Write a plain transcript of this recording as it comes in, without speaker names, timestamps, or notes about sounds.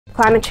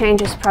Climate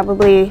change is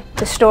probably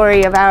the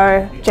story of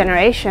our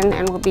generation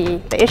and will be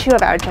the issue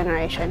of our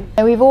generation.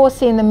 And we've all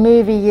seen the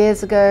movie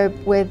years ago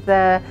with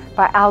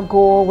by Al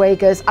Gore, where he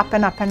goes up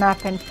and up and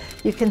up, and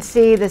you can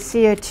see the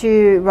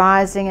CO2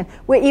 rising, and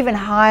we're even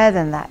higher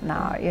than that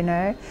now, you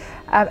know.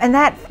 And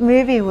that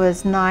movie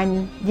was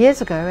 9 years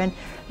ago, and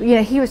you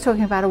know, he was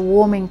talking about a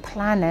warming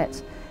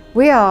planet.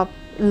 We are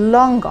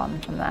long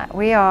gone from that.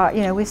 We are,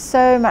 you know, we're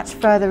so much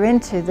further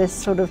into this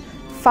sort of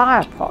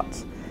fire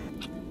pot.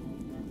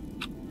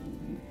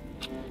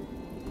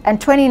 And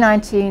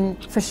 2019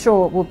 for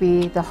sure will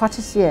be the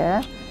hottest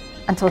year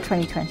until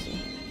 2020.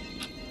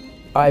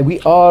 We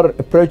are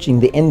approaching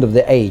the end of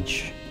the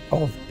age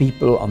of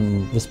people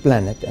on this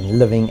planet and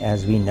living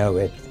as we know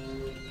it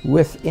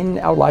within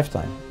our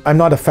lifetime. I'm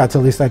not a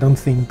fatalist. I don't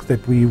think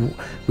that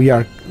we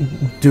are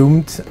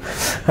doomed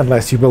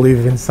unless you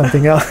believe in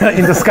something else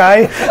in the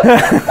sky.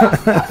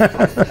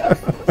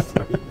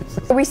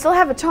 We still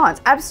have a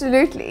chance,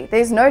 absolutely.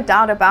 There's no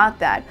doubt about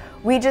that.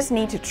 We just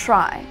need to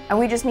try, and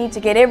we just need to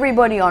get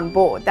everybody on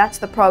board. That's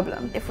the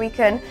problem. If we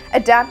can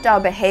adapt our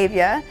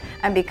behavior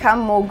and become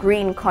more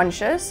green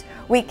conscious,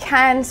 we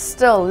can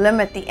still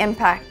limit the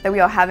impact that we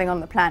are having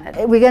on the planet.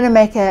 We're going to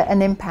make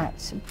an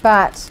impact,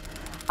 but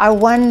I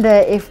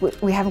wonder if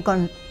we haven't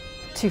gone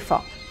too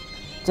far.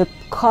 The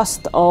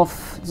cost of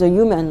the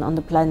human on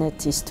the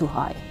planet is too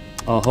high.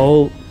 Our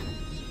whole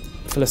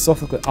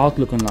philosophical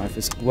outlook on life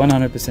is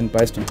 100%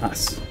 based on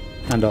us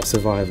and our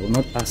survival,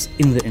 not us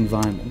in the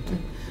environment.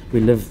 We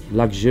live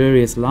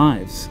luxurious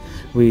lives.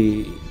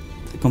 We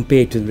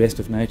compared to the rest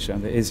of nature,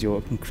 and there is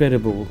your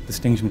incredible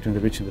distinction between the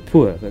rich and the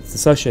poor. That's the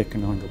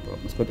socio-economic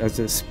problems. But as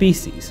a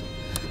species,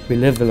 we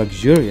live a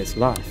luxurious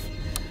life,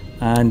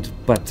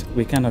 but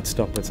we cannot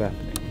stop what's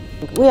happening.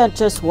 We are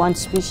just one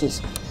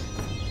species,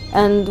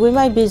 and we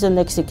might be the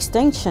next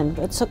extinction,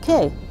 but it's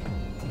okay.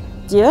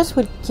 The Earth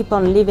will keep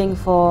on living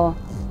for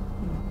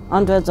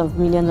hundreds of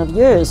millions of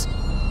years.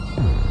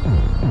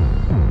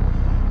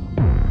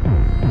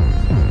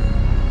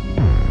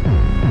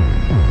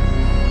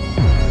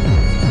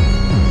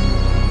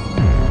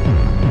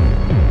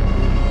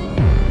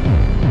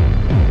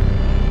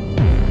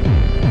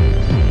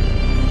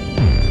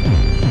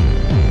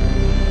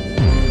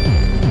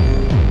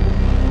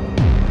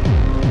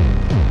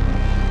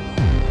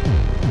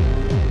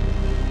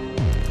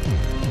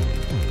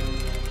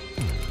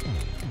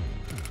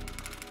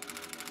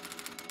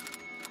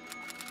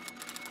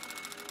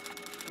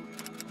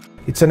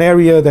 It's an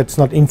area that's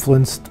not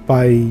influenced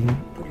by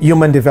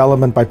human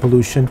development, by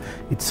pollution.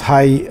 It's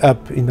high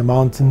up in the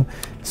mountain,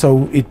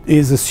 so it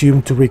is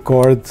assumed to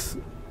record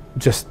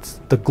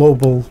just the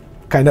global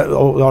kind of,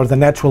 or the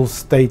natural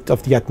state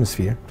of the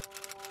atmosphere.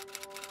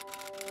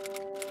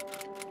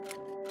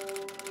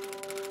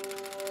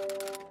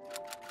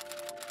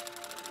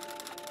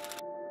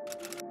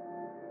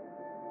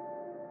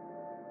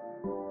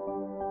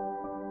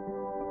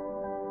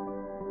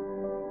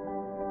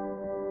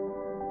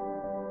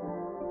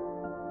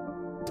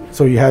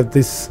 So you have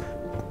this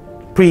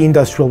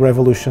pre-industrial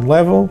revolution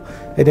level,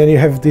 and then you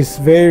have this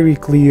very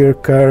clear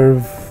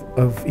curve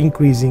of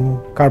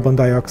increasing carbon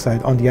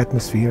dioxide on the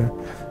atmosphere.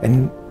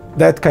 And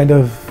that kind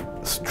of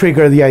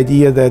triggered the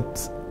idea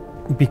that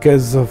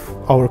because of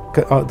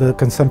the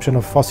consumption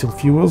of fossil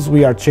fuels,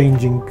 we are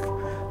changing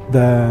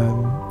the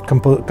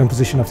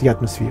composition of the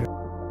atmosphere.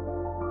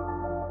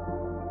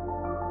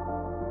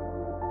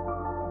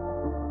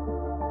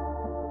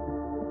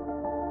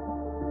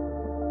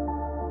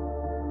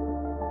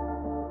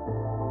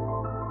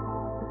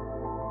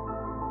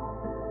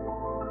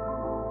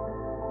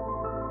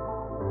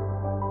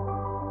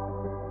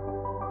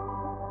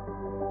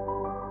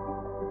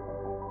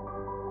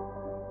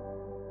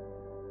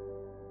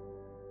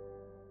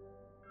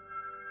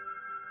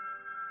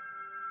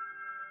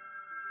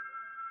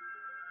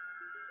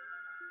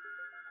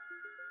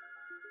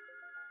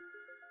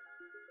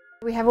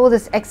 We have all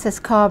this excess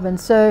carbon,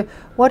 so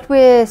what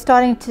we're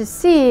starting to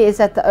see is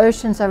that the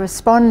oceans are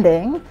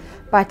responding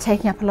by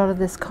taking up a lot of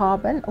this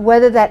carbon.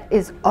 Whether that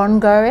is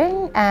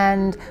ongoing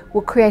and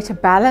will create a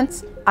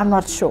balance, I'm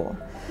not sure.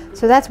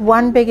 So that's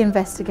one big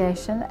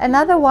investigation.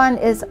 Another one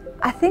is,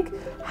 I think,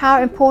 how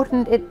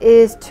important it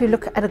is to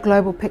look at a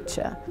global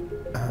picture.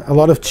 A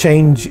lot of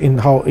change in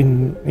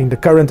the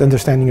current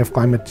understanding of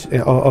climate,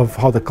 of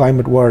how the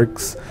climate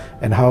works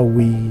and how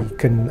we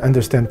can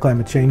understand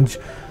climate change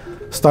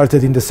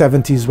started in the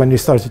 70s, when we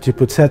started to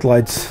put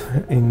satellites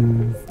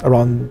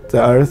around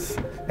the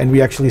Earth, and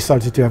we actually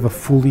started to have a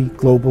fully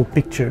global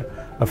picture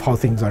of how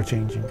things are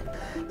changing.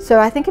 So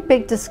I think a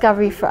big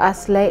discovery for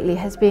us lately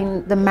has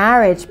been the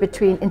marriage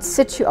between in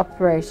situ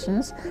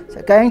operations, so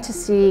going to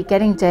sea,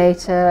 getting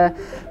data,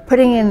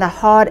 putting in the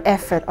hard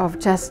effort of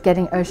just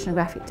getting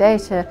oceanographic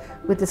data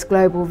with this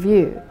global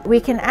view. We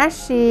can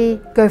actually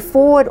go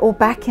forward or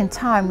back in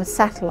time with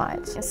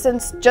satellites.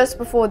 Since just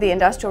before the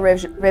Industrial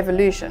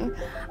Revolution,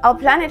 our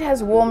planet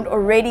has warmed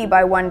already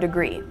by 1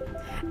 degree.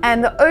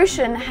 and the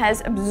ocean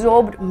has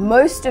absorbed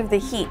most of the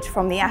heat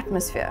from the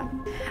atmosphere.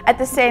 At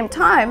the same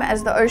time,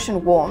 as the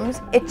ocean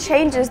warms, it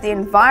changes the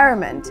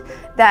environment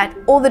that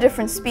all the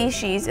different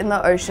species in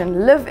the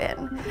ocean live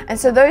in. And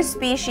so those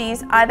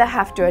species either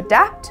have to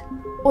adapt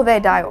or they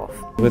die off.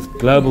 With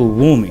global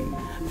warming,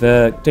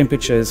 the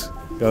temperatures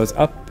goes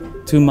up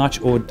too much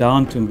or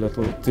down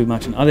too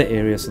much in other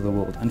areas of the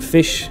world. And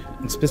fish,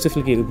 and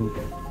specifically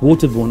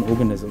waterborne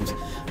organisms,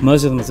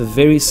 most of them has a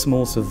very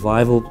small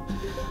survival,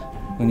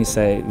 when you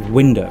say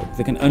window.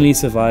 They can only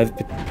survive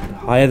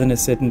higher than a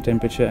certain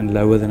temperature and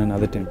lower than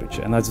another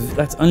temperature, and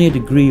that's only a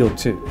degree or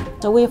two.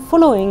 So we're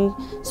following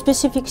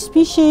specific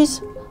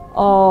species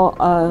or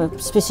a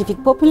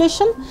specific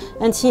population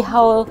and see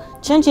how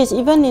changes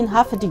even in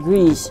 0.5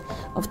 degrees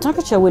of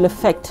temperature will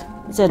affect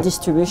their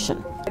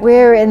distribution.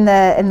 We're in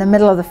the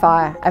middle of the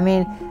fire. I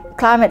mean,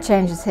 climate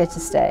change is here to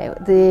stay.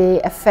 The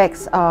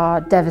effects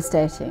are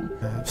devastating.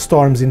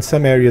 Storms in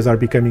some areas are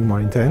becoming more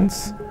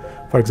intense.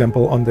 For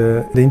example, on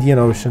the Indian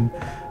Ocean,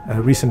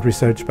 recent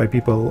research by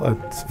people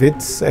at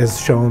WITS has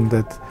shown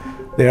that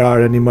there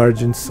are an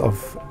emergence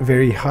of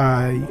very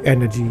high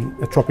energy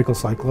tropical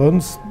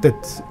cyclones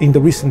that in the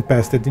recent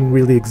past that didn't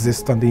really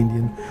exist on the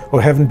Indian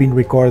or haven't been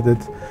recorded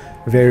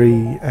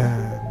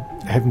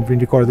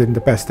in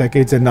the past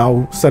decades, and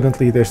now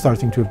suddenly they're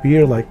starting to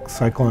appear, like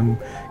Cyclone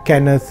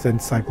Kenneth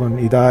and Cyclone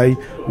Idai,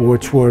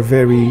 which were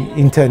very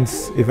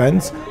intense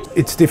events.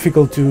 It's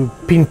difficult to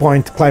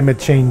pinpoint climate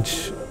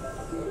change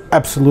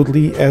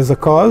absolutely as a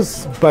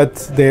cause, but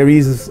there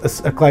is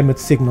a climate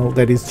signal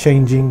that is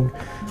changing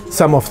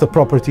some of the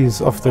properties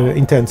of the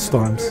intense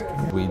storms.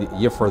 We're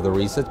here for the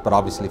research, but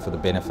obviously for the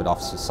benefit of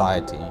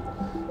society.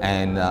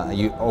 And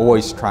you're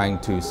always trying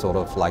to sort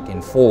of like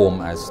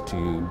inform as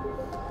to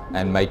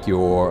and make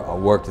your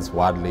work as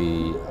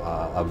widely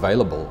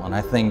available. And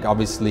I think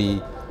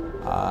obviously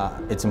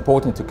it's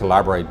important to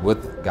collaborate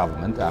with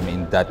government. I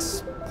mean,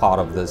 that's part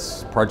of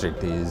this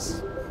project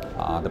is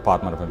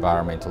Department of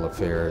Environmental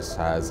Affairs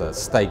has a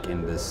stake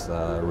in this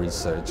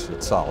research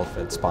itself.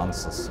 It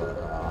sponsors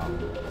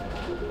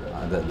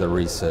the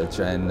research,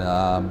 and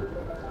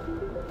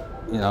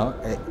you know,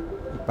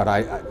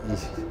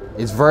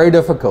 it's very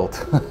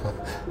difficult.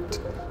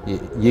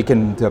 You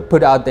can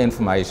put out the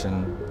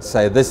information,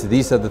 say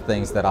these are the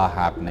things that are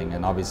happening,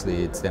 and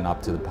obviously it's then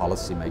up to the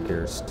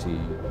policymakers to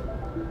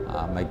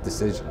make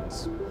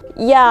decisions.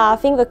 Yeah, I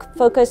think the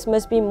focus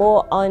must be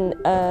more on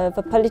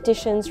the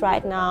politicians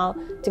right now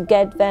to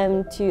get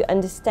them to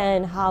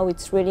understand how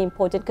it's really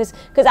important. Because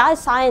as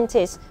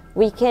scientists,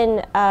 we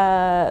can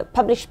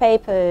publish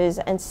papers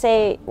and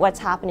say what's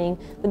happening,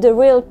 but the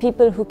real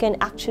people who can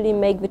actually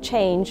make the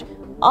change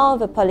are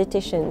the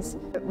politicians.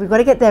 We've got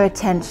to get their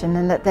attention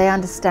and that they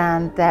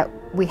understand that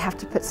we have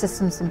to put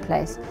systems in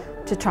place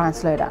to try and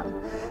slow down.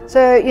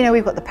 So, you know,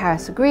 we've got the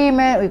Paris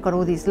Agreement, we've got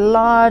all these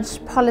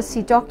large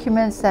policy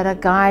documents that are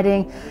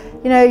guiding,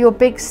 you know, your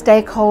big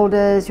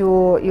stakeholders,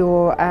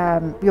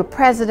 your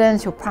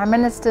presidents, your prime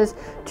ministers,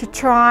 to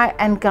try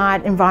and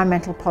guide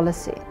environmental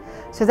policy.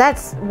 So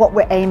that's what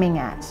we're aiming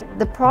at.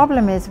 The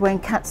problem is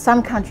when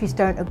some countries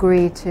don't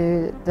agree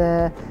to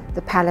the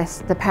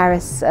Paris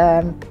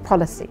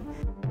policy.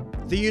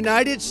 The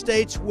United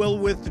States will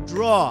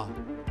withdraw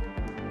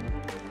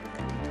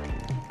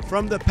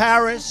from the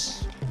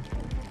Paris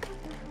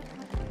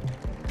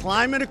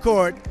Climate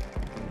Accord.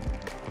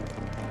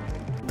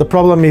 The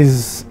problem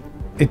is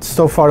it's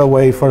so far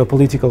away for a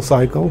political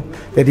cycle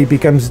that it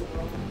becomes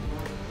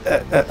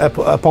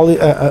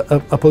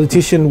a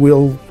politician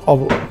will,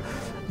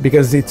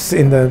 because it's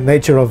in the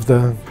nature of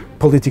the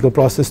political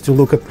process to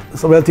look at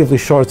relatively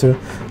shorter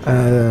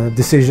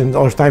decisions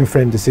or time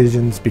frame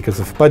decisions because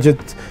of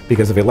budget,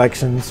 because of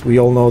elections. We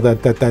all know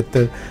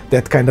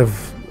that kind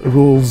of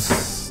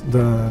rules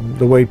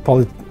the way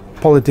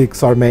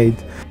politics are made.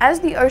 As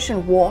the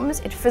ocean warms,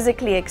 it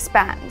physically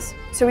expands.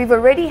 So we've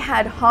already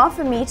had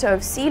 0.5 meter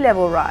of sea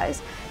level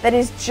rise. That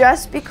is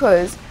just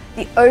because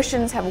the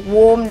oceans have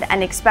warmed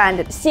and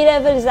expanded. Sea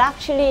level is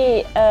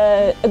actually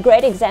a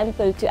great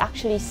example to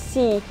actually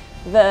see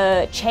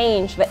the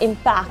change, the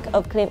impact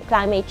of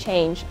climate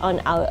change on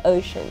our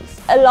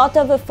oceans. A lot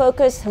of the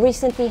focus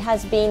recently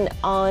has been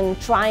on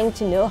trying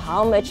to know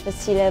how much the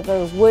sea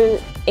level will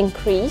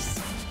increase.